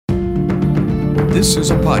This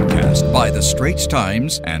is a podcast by The Straits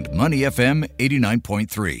Times and Money FM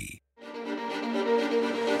 89.3.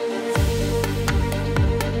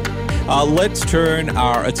 Let's turn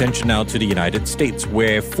our attention now to the United States,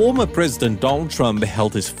 where former President Donald Trump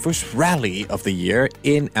held his first rally of the year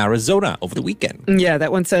in Arizona over the weekend. Yeah,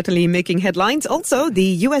 that one's certainly making headlines. Also, the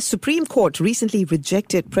U.S. Supreme Court recently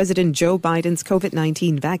rejected President Joe Biden's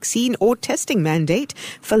COVID-19 vaccine or testing mandate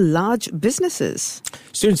for large businesses.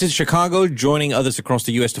 Students in Chicago joining others across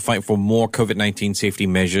the U.S. to fight for more COVID-19 safety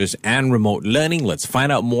measures and remote learning. Let's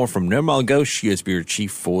find out more from Nirmal Ghosh, U.S. Bureau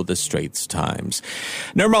Chief for The Straits Times.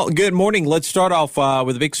 Nirmal, good morning. Let's start off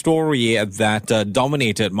with a big story that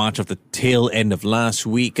dominated much of the tail end of last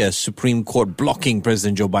week. A Supreme Court blocking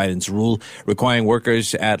President Joe Biden's rule requiring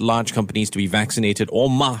workers at large companies to be vaccinated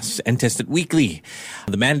en masse and tested weekly.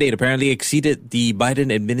 The mandate apparently exceeded the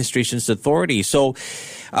Biden administration's authority. So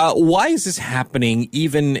why is this happening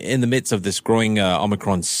even in the midst of this growing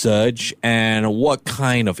Omicron surge? And what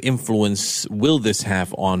kind of influence will this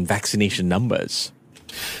have on vaccination numbers?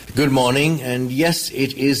 Good morning. And yes,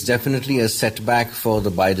 it is definitely a setback for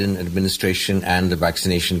the Biden administration and the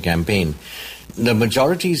vaccination campaign. The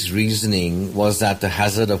majority's reasoning was that the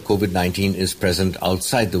hazard of COVID-19 is present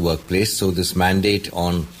outside the workplace, so this mandate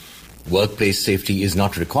on workplace safety is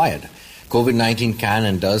not required. COVID-19 can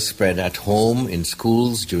and does spread at home, in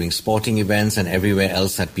schools, during sporting events, and everywhere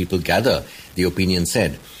else that people gather, the opinion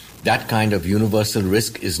said. That kind of universal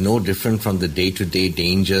risk is no different from the day-to-day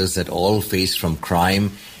dangers that all face from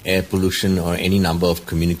crime, air pollution, or any number of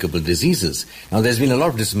communicable diseases. Now, there's been a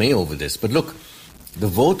lot of dismay over this, but look, the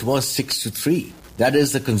vote was 6-3. That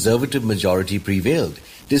is, the conservative majority prevailed.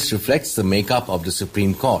 This reflects the makeup of the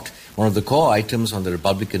Supreme Court. One of the core items on the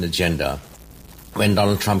Republican agenda when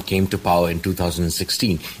Donald Trump came to power in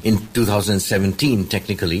 2016, in 2017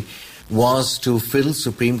 technically, was to fill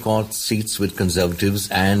Supreme Court seats with conservatives,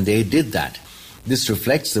 and they did that. This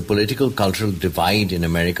reflects the political cultural divide in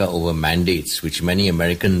America over mandates, which many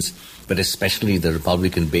Americans, but especially the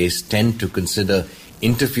Republican base, tend to consider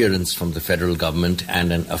interference from the federal government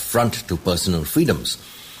and an affront to personal freedoms.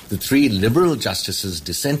 The three liberal justices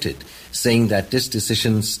dissented, saying that this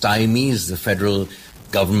decision stymies the federal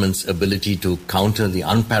government's ability to counter the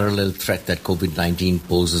unparalleled threat that COVID-19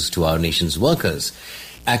 poses to our nation's workers.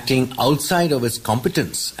 Acting outside of its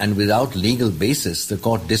competence and without legal basis, the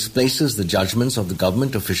court displaces the judgments of the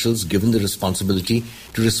government officials given the responsibility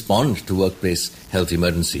to respond to workplace health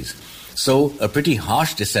emergencies. So, a pretty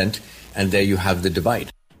harsh dissent, and there you have the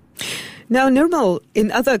divide. Now, Nirmal, in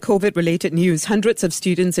other COVID-related news, hundreds of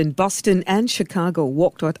students in Boston and Chicago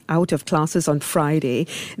walked out of classes on Friday.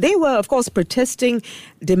 They were, of course, protesting,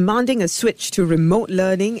 demanding a switch to remote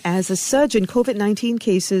learning as a surge in COVID-19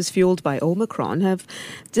 cases fueled by Omicron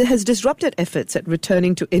has disrupted efforts at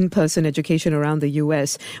returning to in-person education around the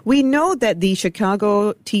U.S. We know that the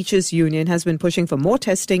Chicago Teachers Union has been pushing for more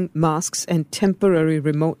testing, masks, and temporary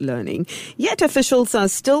remote learning. Yet officials are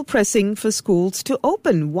still pressing for schools to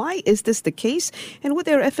open. Why is this the case, and would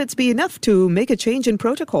their efforts be enough to make a change in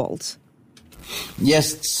protocols?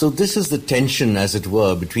 Yes, so this is the tension, as it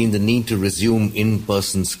were, between the need to resume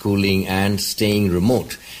in-person schooling and staying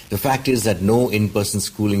remote. The fact is that no in-person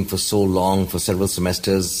schooling for so long, for several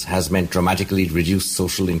semesters, has meant dramatically reduced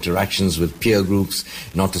social interactions with peer groups,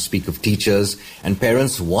 not to speak of teachers, and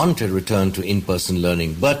parents want a return to in-person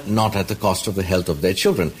learning, but not at the cost of the health of their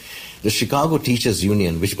children. The Chicago Teachers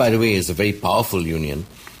Union, which, by the way, is a very powerful union,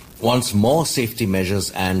 wants more safety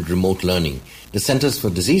measures and remote learning. The Centers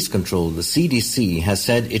for Disease Control, the CDC, has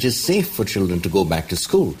said it is safe for children to go back to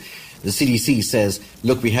school. The CDC says,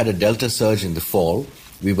 look, we had a Delta surge in the fall.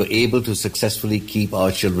 We were able to successfully keep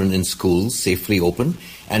our children in schools safely open,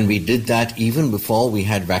 and we did that even before we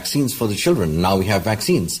had vaccines for the children. Now we have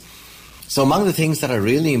vaccines. So among the things that are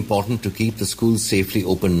really important to keep the schools safely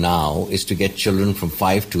open now is to get children from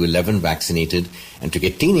 5 to 11 vaccinated and to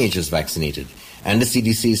get teenagers vaccinated. And the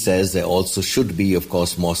CDC says there also should be, of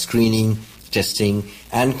course, more screening, testing,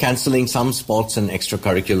 and cancelling some sports and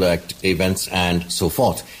extracurricular events and so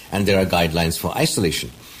forth. And there are guidelines for isolation.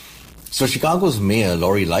 So Chicago's Mayor,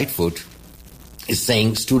 Lori Lightfoot, is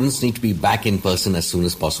saying students need to be back in person as soon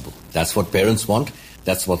as possible. That's what parents want.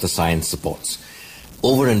 That's what the science supports.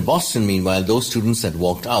 Over in Boston, meanwhile, those students that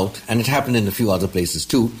walked out, and it happened in a few other places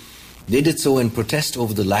too, they did so in protest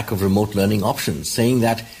over the lack of remote learning options, saying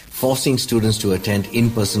that forcing students to attend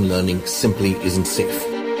in-person learning simply isn't safe.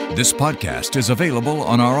 This podcast is available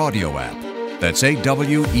on our audio app. That's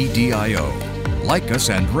AWEDIO. Like us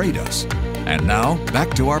and rate us. And now,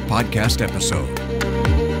 back to our podcast episode.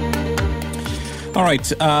 All right,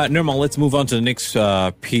 Nirmal, let's move on to the next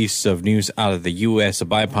piece of news out of the U.S. A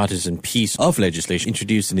bipartisan piece of legislation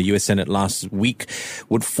introduced in the U.S. Senate last week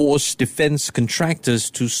would force defense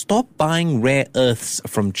contractors to stop buying rare earths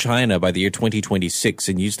from China by the year 2026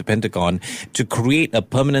 and use the Pentagon to create a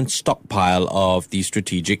permanent stockpile of these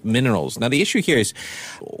strategic minerals. Now, the issue here is,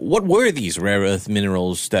 what were these rare earth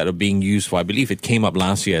minerals that are being used for? I believe it came up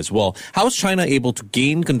last year as well. How is China able to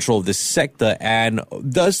gain control of this sector, and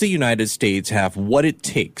does the United States have what it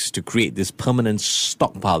takes to create this permanent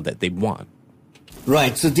stockpile that they want?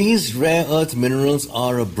 Right, so these rare earth minerals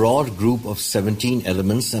are a broad group of 17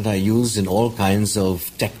 elements that are used in all kinds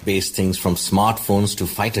of tech-based things, from smartphones to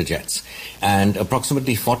fighter jets. And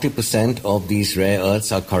approximately 40% of these rare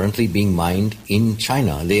earths are currently being mined in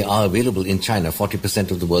China. They are available in China, 40%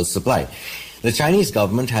 of the world's supply. The Chinese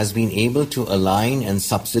government has been able to align and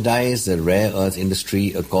subsidize the rare earth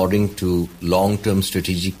industry according to long-term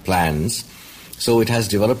strategic plans. So it has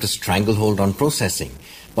developed a stranglehold on processing.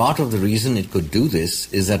 Part of the reason it could do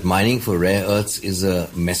this is that mining for rare earths is a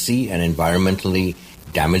messy and environmentally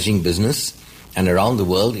damaging business. And around the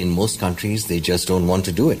world, in most countries, they just don't want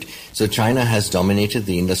to do it. So China has dominated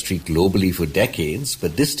the industry globally for decades,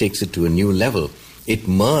 but this takes it to a new level. It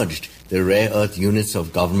merged the rare earth units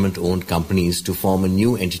of government-owned companies to form a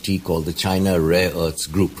new entity called the China Rare Earths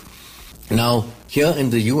Group. Now, here in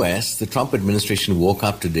the US, the Trump administration woke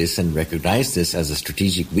up to this and recognized this as a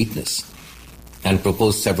strategic weakness and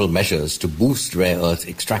proposed several measures to boost rare earth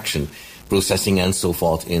extraction, processing, and so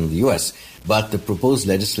forth in the US. But the proposed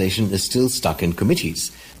legislation is still stuck in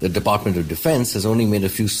committees. The Department of Defense has only made a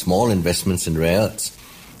few small investments in rare earths.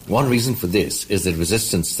 One reason for this is the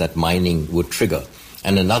resistance that mining would trigger.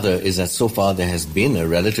 And another is that so far there has been a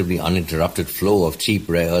relatively uninterrupted flow of cheap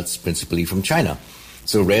rare earths, principally from China.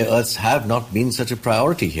 So rare earths have not been such a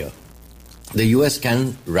priority here. The US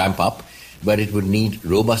can ramp up, but it would need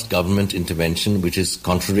robust government intervention, which is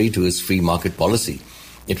contrary to its free market policy.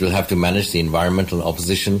 It will have to manage the environmental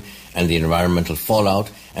opposition and the environmental fallout,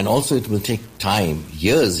 and also it will take time,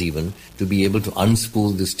 years even, to be able to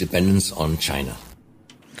unspool this dependence on China.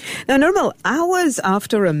 Now, Nirmal, hours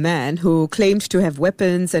after a man who claimed to have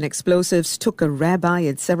weapons and explosives took a rabbi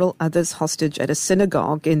and several others hostage at a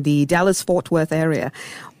synagogue in the Dallas-Fort Worth area,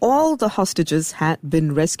 all the hostages had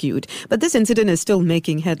been rescued. But this incident is still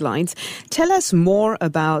making headlines. Tell us more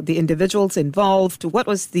about the individuals involved. What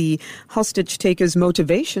was the hostage taker's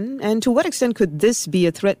motivation? And to what extent could this be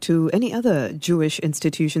a threat to any other Jewish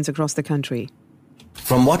institutions across the country?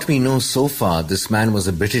 From what we know so far, this man was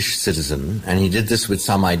a British citizen, and he did this with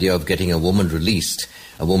some idea of getting a woman released,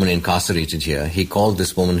 a woman incarcerated here. He called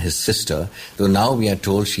this woman his sister, though now we are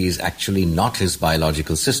told she is actually not his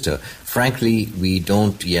biological sister. Frankly, we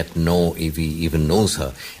don't yet know if he even knows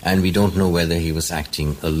her, and we don't know whether he was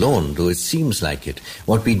acting alone, though it seems like it.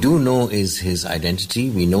 What we do know is his identity.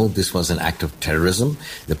 We know this was an act of terrorism.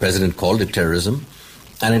 The president called it terrorism,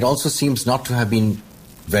 and it also seems not to have been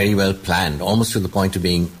very well planned, almost to the point of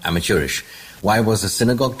being amateurish. Why was a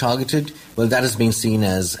synagogue targeted? Well, that is being seen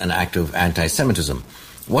as an act of anti-Semitism.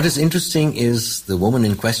 What is interesting is the woman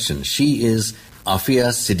in question. She is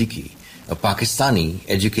Afia Siddiqui, a Pakistani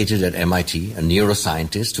educated at MIT, a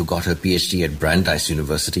neuroscientist who got her PhD at Brandeis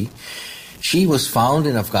University. She was found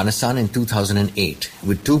in Afghanistan in 2008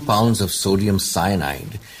 with 2 pounds of sodium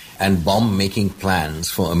cyanide and bomb-making plans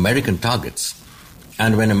for American targets.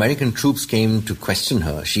 And when American troops came to question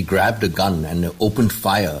her, she grabbed a gun and opened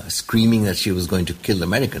fire, screaming that she was going to kill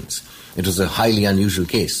Americans. It was a highly unusual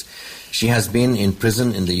case. She has been in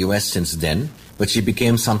prison in the US since then, but she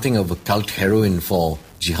became something of a cult heroine for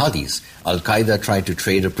jihadis. Al-Qaeda tried to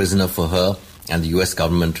trade a prisoner for her, and the US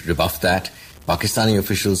government rebuffed that. Pakistani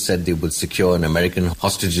officials said they would secure an American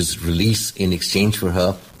hostage's release in exchange for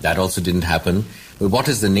her. That also didn't happen. But what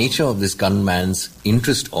is the nature of this gunman's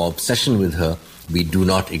interest or obsession with her? We do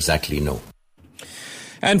not exactly know.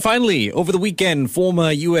 And finally, over the weekend,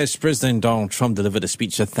 former U.S. President Donald Trump delivered a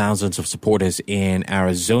speech to thousands of supporters in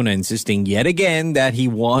Arizona, insisting yet again that he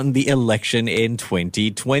won the election in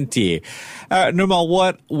 2020. Nirmal,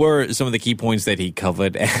 what were some of the key points that he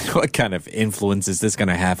covered, and what kind of influence is this going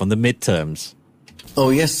to have on the midterms? Oh,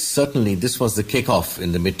 yes, certainly. This was the kickoff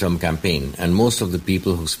in the midterm campaign, and most of the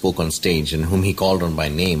people who spoke on stage and whom he called on by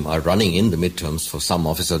name are running in the midterms for some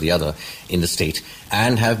office or the other in the state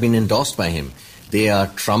and have been endorsed by him. They are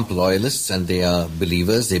Trump loyalists and they are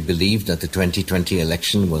believers. They believe that the 2020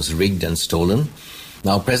 election was rigged and stolen.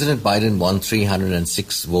 Now, President Biden won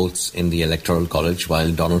 306 votes in the Electoral College,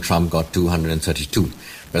 while Donald Trump got 232.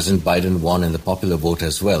 President Biden won in the popular vote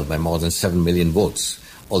as well by more than 7 million votes.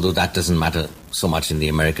 Although that doesn't matter so much in the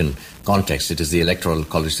American context. It is the Electoral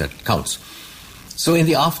College that counts. So in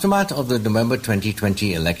the aftermath of the November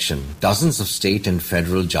 2020 election, dozens of state and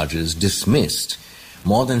federal judges dismissed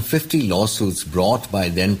more than 50 lawsuits brought by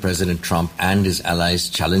then President Trump and his allies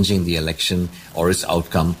challenging the election or its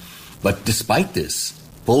outcome. But despite this,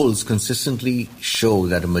 polls consistently show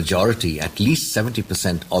that a majority, at least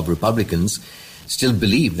 70% of Republicans, still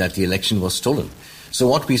believe that the election was stolen. So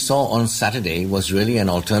what we saw on Saturday was really an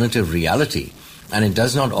alternative reality. And it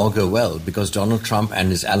does not augur well because Donald Trump and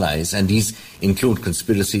his allies, and these include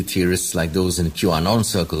conspiracy theorists like those in QAnon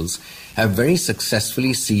circles, have very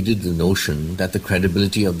successfully seeded the notion that the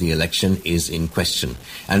credibility of the election is in question.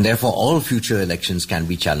 And therefore all future elections can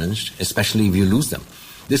be challenged, especially if you lose them.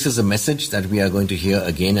 This is a message that we are going to hear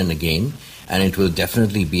again and again, and it will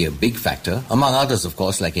definitely be a big factor, among others, of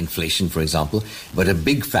course, like inflation, for example, but a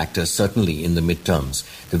big factor certainly in the midterms.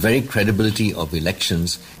 The very credibility of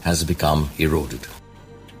elections has become eroded.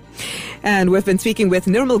 And we've been speaking with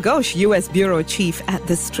Nirmal Ghosh, U.S. Bureau Chief at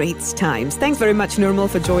The Straits Times. Thanks very much, Nirmal,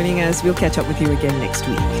 for joining us. We'll catch up with you again next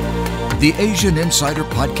week. The Asian Insider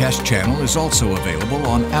Podcast channel is also available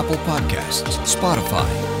on Apple Podcasts, Spotify,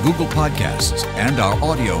 Google Podcasts, and our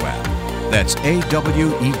audio app. That's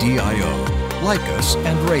AWEDIO. Like us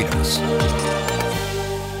and rate us.